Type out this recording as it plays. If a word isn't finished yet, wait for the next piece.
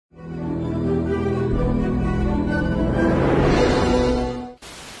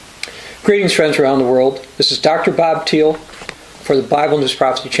Greetings, friends around the world. This is Dr. Bob Thiel for the Bible News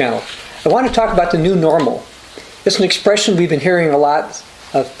Prophecy Channel. I want to talk about the new normal. It's an expression we've been hearing a lot,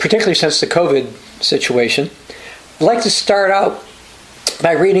 particularly since the COVID situation. I'd like to start out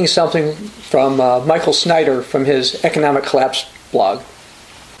by reading something from Michael Snyder from his Economic Collapse blog.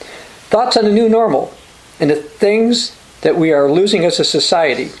 Thoughts on the new normal and the things that we are losing as a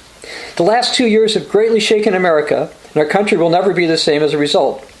society. The last 2 years have greatly shaken America, and our country will never be the same as a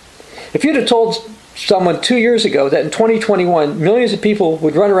result. If you'd have told someone 2 years ago that in 2021 millions of people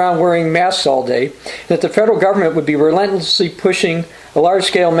would run around wearing masks all day, and that the federal government would be relentlessly pushing a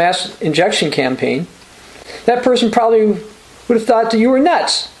large-scale mass injection campaign, that person probably would have thought that you were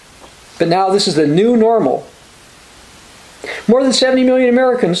nuts. But now this is the new normal. More than 70 million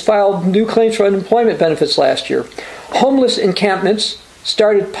Americans filed new claims for unemployment benefits last year. Homeless encampments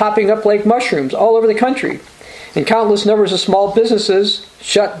started popping up like mushrooms all over the country, and countless numbers of small businesses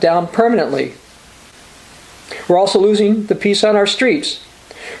shut down permanently. We're also losing the peace on our streets.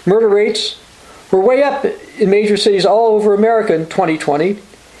 Murder rates were way up in major cities all over America in 2020,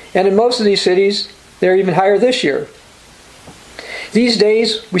 and in most of these cities, they're even higher this year. These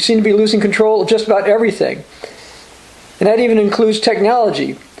days, we seem to be losing control of just about everything, and that even includes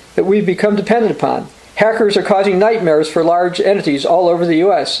technology that we've become dependent upon. Hackers are causing nightmares for large entities all over the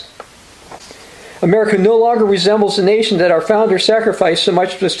U.S. America no longer resembles the nation that our founders sacrificed so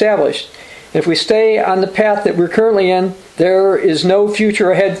much to establish. And if we stay on the path that we're currently in, there is no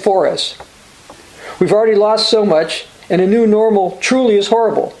future ahead for us. We've already lost so much, and a new normal truly is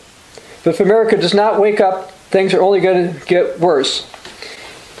horrible. But if America does not wake up, things are only going to get worse.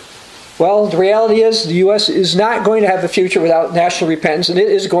 Well, the reality is the U.S. is not going to have a future without national repentance, and it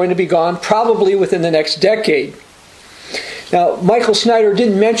is going to be gone probably within the next decade. Now, Michael Snyder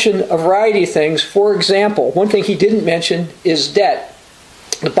didn't mention a variety of things. For example, one thing he didn't mention is debt.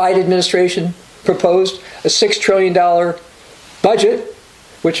 The Biden administration proposed a $6 trillion budget,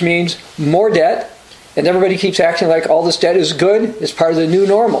 which means more debt, and everybody keeps acting like all this debt is good, it's part of the new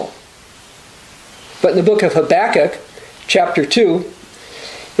normal. But in the book of Habakkuk, chapter 2,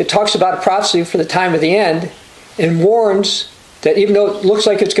 it talks about a prophecy for the time of the end and warns that even though it looks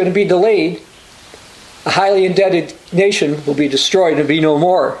like it's going to be delayed, a highly indebted nation will be destroyed and be no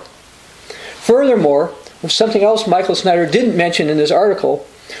more. Furthermore, something else Michael Snyder didn't mention in his article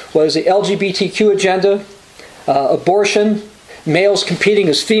was the LGBTQ agenda, abortion, males competing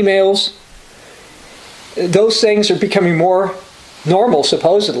as females. Those things are becoming more normal,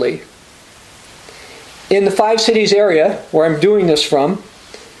 supposedly. In the 5 cities area where I'm doing this from,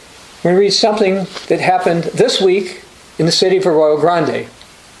 we're going to read something that happened this week in the city of Arroyo Grande.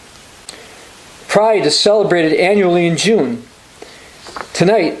 Pride is celebrated annually in June.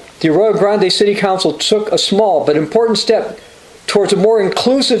 Tonight, the Arroyo Grande City Council took a small but important step towards a more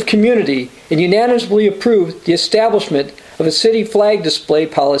inclusive community and unanimously approved the establishment of a city flag display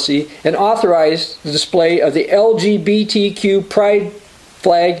policy and authorized the display of the LGBTQ Pride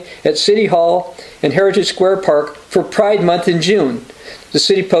flag at City Hall and Heritage Square Park for Pride Month in June. The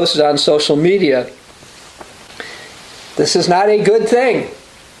city posted on social media. This is not a good thing.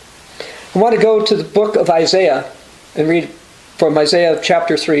 I want to go to the book of Isaiah and read from Isaiah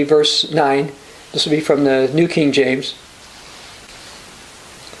chapter 3, verse 9. This will be from the New King James.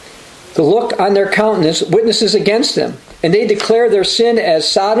 The look on their countenance witnesses against them, and they declare their sin as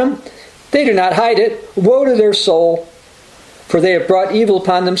Sodom. They do not hide it. Woe to their soul, for they have brought evil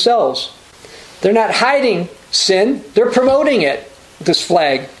upon themselves. They're not hiding sin, they're promoting it, this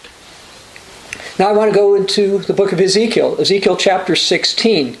flag. Now I want to go into the book of Ezekiel, Ezekiel chapter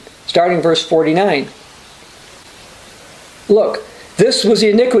 16. Starting verse 49. Look, this was the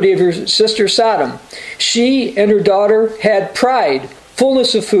iniquity of your sister Sodom. She and her daughter had pride,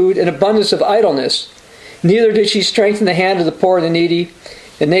 fullness of food, and abundance of idleness. Neither did she strengthen the hand of the poor and the needy,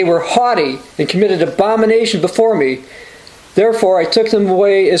 and they were haughty and committed abomination before me. Therefore I took them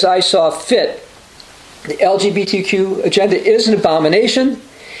away as I saw fit. The LGBTQ agenda is an abomination,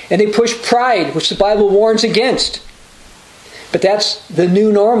 and they push pride, which the Bible warns against. But that's the new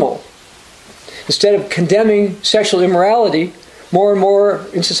normal. Instead of condemning sexual immorality, more and more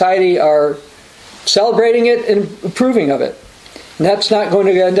in society are celebrating it and approving of it. And that's not going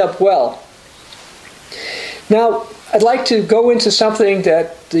to end up well. Now, I'd like to go into something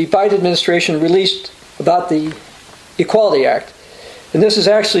that the Biden administration released about the Equality Act. And this is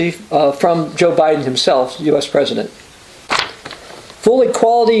actually from Joe Biden himself, U.S. President. Full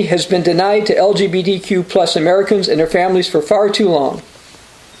equality has been denied to LGBTQ plus Americans and their families for far too long.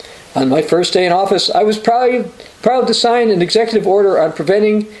 On my first day in office, I was proud to sign an executive order on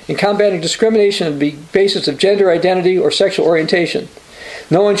preventing and combating discrimination on the basis of gender identity or sexual orientation.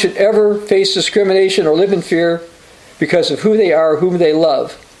 No one should ever face discrimination or live in fear because of who they are or whom they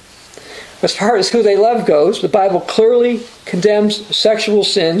love. As far as who they love goes, the Bible clearly condemns sexual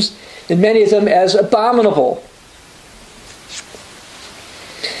sins, and many of them as abominable.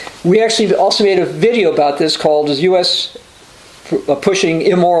 We actually also made a video about this called "The U.S. Pushing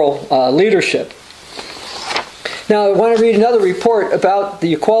Immoral Leadership." Now, I want to read another report about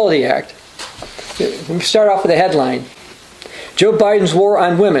the Equality Act. Let me start off with a headline. Joe Biden's War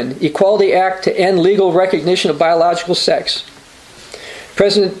on Women, Equality Act to End Legal Recognition of Biological Sex.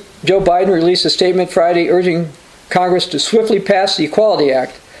 President Joe Biden released a statement Friday urging Congress to swiftly pass the Equality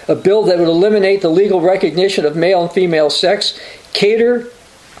Act, a bill that would eliminate the legal recognition of male and female sex, cater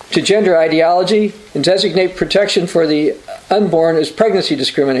to gender ideology, and designate protection for the unborn as pregnancy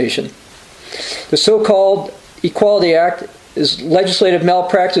discrimination. The so-called Equality Act is legislative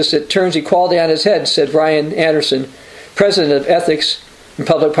malpractice that turns equality on its head, said Ryan Anderson, president of Ethics and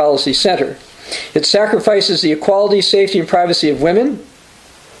Public Policy Center. It sacrifices the equality, safety, and privacy of women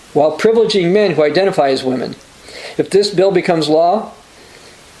while privileging men who identify as women. If this bill becomes law,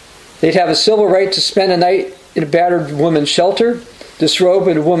 they'd have a civil right to spend a night in a battered woman's shelter, disrobe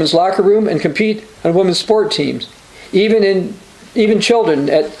in a woman's locker room, and compete on women's sport teams, even children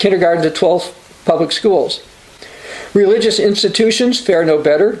at kindergarten to 12th public schools. Religious institutions fare no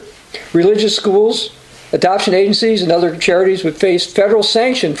better. Religious schools, adoption agencies, and other charities would face federal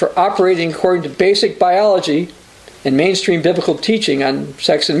sanction for operating according to basic biology and mainstream biblical teaching on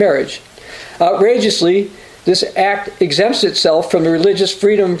sex and marriage. Outrageously, this act exempts itself from the Religious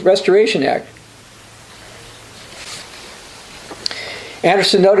Freedom Restoration Act.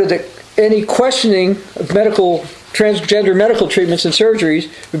 Anderson noted that any questioning of transgender medical treatments and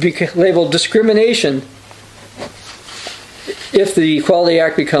surgeries would be labeled discrimination if the Equality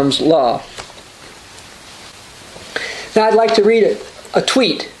Act becomes law. Now I'd like to read a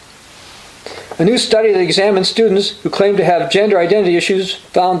tweet. A new study that examined students who claim to have gender identity issues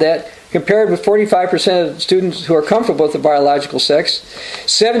found that, compared with 45% of students who are comfortable with the biological sex,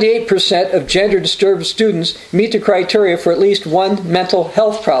 78% of gender-disturbed students meet the criteria for at least one mental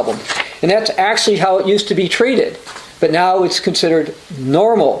health problem. And that's actually how it used to be treated. But now it's considered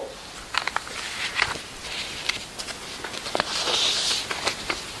normal.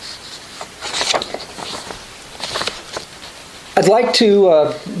 I'd like to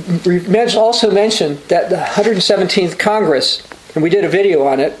also mention that the 117th Congress, and we did a video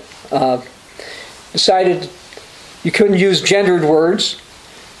on it, decided you couldn't use gendered words,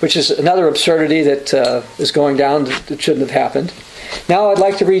 which is another absurdity that is going down that shouldn't have happened. Now I'd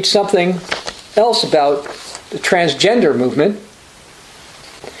like to read something else about the transgender movement.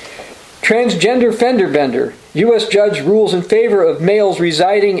 Transgender fender bender. U.S. judge rules in favor of males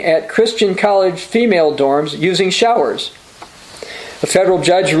residing at Christian college female dorms using showers. A federal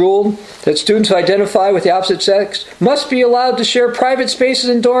judge ruled that students who identify with the opposite sex must be allowed to share private spaces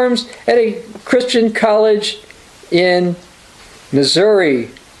and dorms at a Christian college in Missouri.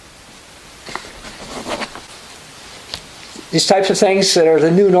 These types of things that are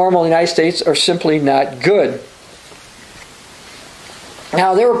the new normal in the United States are simply not good.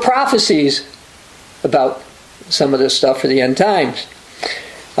 Now, there were prophecies about some of this stuff for the end times.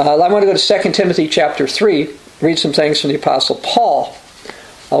 I want to go to 2 Timothy chapter 3. Read some things from the Apostle Paul.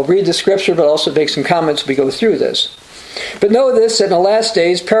 I'll read the scripture, but also make some comments as we go through this. But know this, that in the last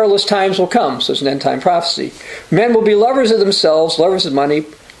days perilous times will come. So it's an end-time prophecy. Men will be lovers of themselves, lovers of money,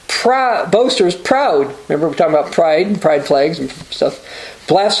 boasters, proud. Remember, we're talking about pride and pride flags and stuff.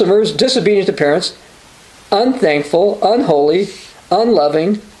 Blasphemers, disobedient to parents, unthankful, unholy,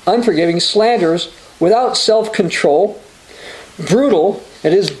 unloving, unforgiving, slanderers, without self-control, brutal.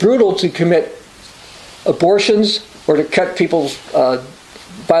 It is brutal to commit abortions or to cut people's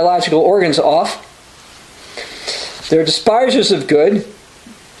biological organs off. They're despisers of good.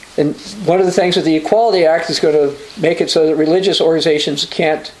 And one of the things with the Equality Act is going to make it so that religious organizations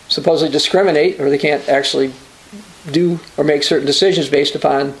can't supposedly discriminate, or they can't actually do or make certain decisions based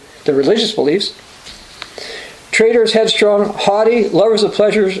upon their religious beliefs. Traitors, headstrong, haughty, lovers of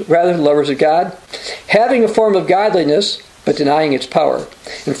pleasures rather than lovers of God, having a form of godliness but denying its power.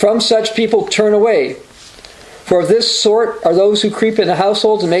 And from such people turn away. For of this sort are those who creep into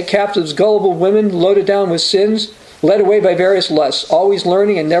households and make captives gullible women, loaded down with sins, led away by various lusts, always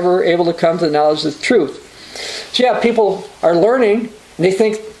learning and never able to come to the knowledge of the truth. So yeah, people are learning, and they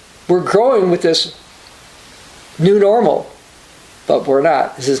think we're growing with this new normal. But we're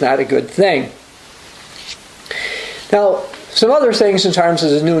not. This is not a good thing. Now, some other things in terms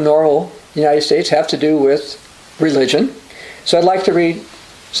of the new normal in the United States have to do with religion. So I'd like to read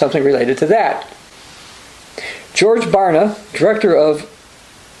something related to that. George Barna, director of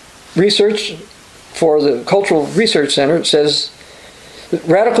research for the Cultural Research Center, says that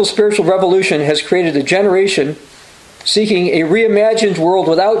radical spiritual revolution has created a generation seeking a reimagined world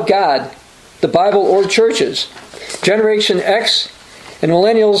without God, the Bible, or churches. Generation X and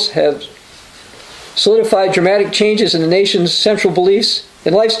millennials have solidified dramatic changes in the nation's central beliefs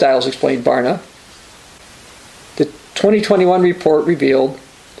and lifestyles, explained Barna. The 2021 report revealed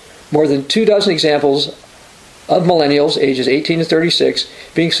more than 24 examples of millennials, ages 18 to 36,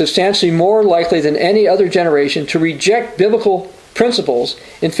 being substantially more likely than any other generation to reject biblical principles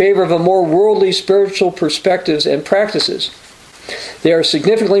in favor of a more worldly spiritual perspectives and practices. They are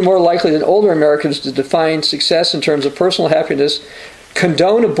significantly more likely than older Americans to define success in terms of personal happiness,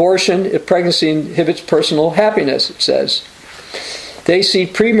 condone abortion if pregnancy inhibits personal happiness, it says. They see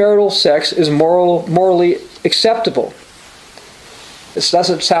premarital sex as morally acceptable. This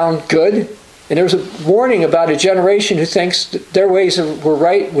doesn't sound good. And there's a warning about a generation who thinks that their ways were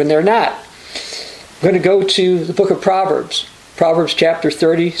right when they're not. I'm going to go to the book of Proverbs. Proverbs chapter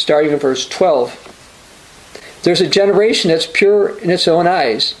 30, starting in verse 12. There's a generation that's pure in its own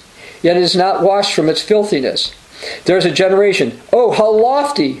eyes, yet it is not washed from its filthiness. There's a generation, oh, how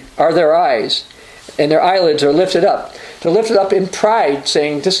lofty are their eyes, and their eyelids are lifted up. They're lifted up in pride,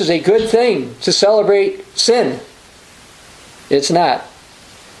 saying this is a good thing to celebrate sin. It's not.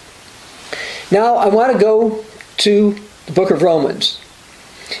 Now I want to go to the book of Romans.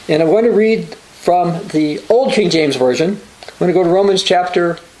 And I'm going to read from the Old King James Version. I'm going to go to Romans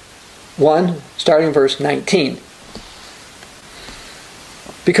chapter 1, starting verse 19.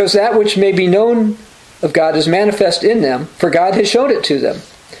 Because that which may be known of God is manifest in them, for God has shown it to them.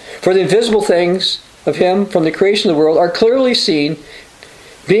 For the invisible things of him from the creation of the world are clearly seen,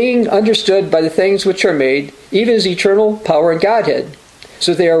 being understood by the things which are made, even his eternal power and Godhead,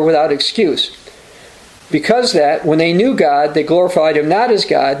 so they are without excuse. Because that, when they knew God, they glorified him not as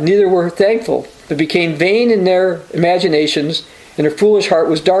God, neither were thankful, but became vain in their imaginations, and their foolish heart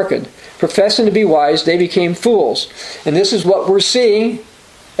was darkened. Professing to be wise, they became fools. And this is what we're seeing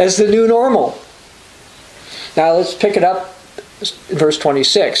as the new normal. Now let's pick it up in verse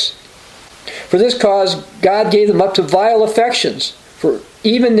 26. For this cause God gave them up to vile affections, for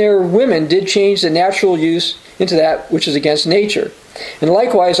even their women did change the natural use into that which is against nature. And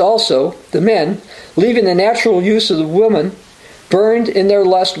likewise also the men, leaving the natural use of the woman, burned in their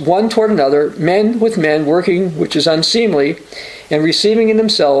lust one toward another, men with men, working which is unseemly, and receiving in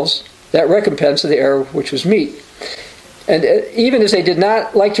themselves that recompense of the error which was meet. And even as they did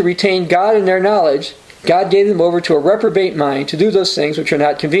not like to retain God in their knowledge, God gave them over to a reprobate mind to do those things which are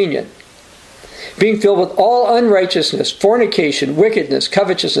not convenient. Being filled with all unrighteousness, fornication, wickedness,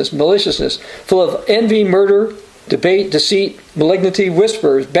 covetousness, maliciousness, full of envy, murder, debate, deceit, malignity,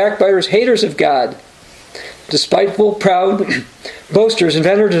 whisperers, backbiters, haters of God, despiteful, proud, boasters,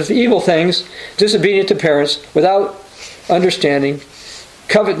 inventors of evil things, disobedient to parents, without understanding,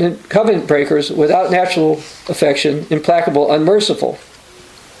 covenant breakers, without natural affection, implacable, unmerciful,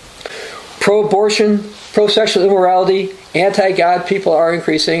 pro-abortion, pro-sexual immorality, anti-God people are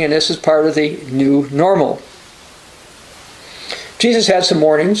increasing, and this is part of the new normal. Jesus had some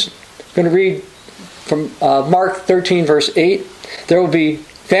warnings. I'm going to read from Mark 13, verse 8. There will be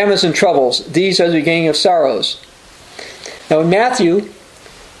famines and troubles. These are the beginning of sorrows. Now in Matthew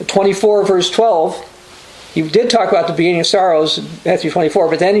 24, verse 12, he did talk about the beginning of sorrows, Matthew 24,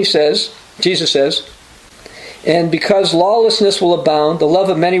 but then Jesus says, and because lawlessness will abound, the love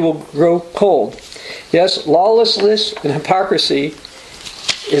of many will grow cold. Yes, lawlessness and hypocrisy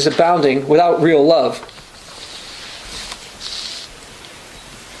is abounding without real love.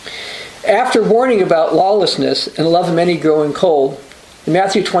 After warning about lawlessness and the love of many growing cold, in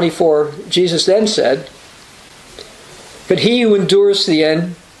Matthew 24, Jesus then said, but he who endures to the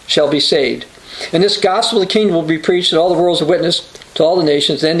end shall be saved. And this gospel of the kingdom will be preached, and all the world is a witness to all the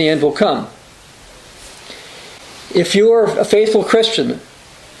nations, then the end will come. If you are a faithful Christian,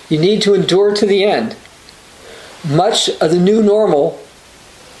 you need to endure to the end. Much of the new normal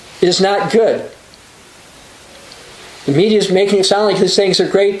is not good. The media is making it sound like these things are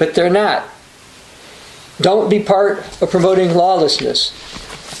great, but they're not. Don't be part of promoting lawlessness.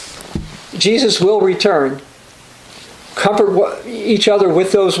 Jesus will return. Comfort each other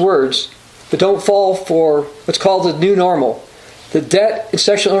with those words, but don't fall for what's called the new normal. The debt and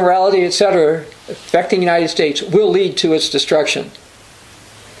sexual immorality, etc., affecting the United States will lead to its destruction.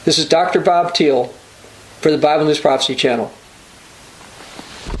 This is Dr. Bob Thiel for the Bible News Prophecy Channel.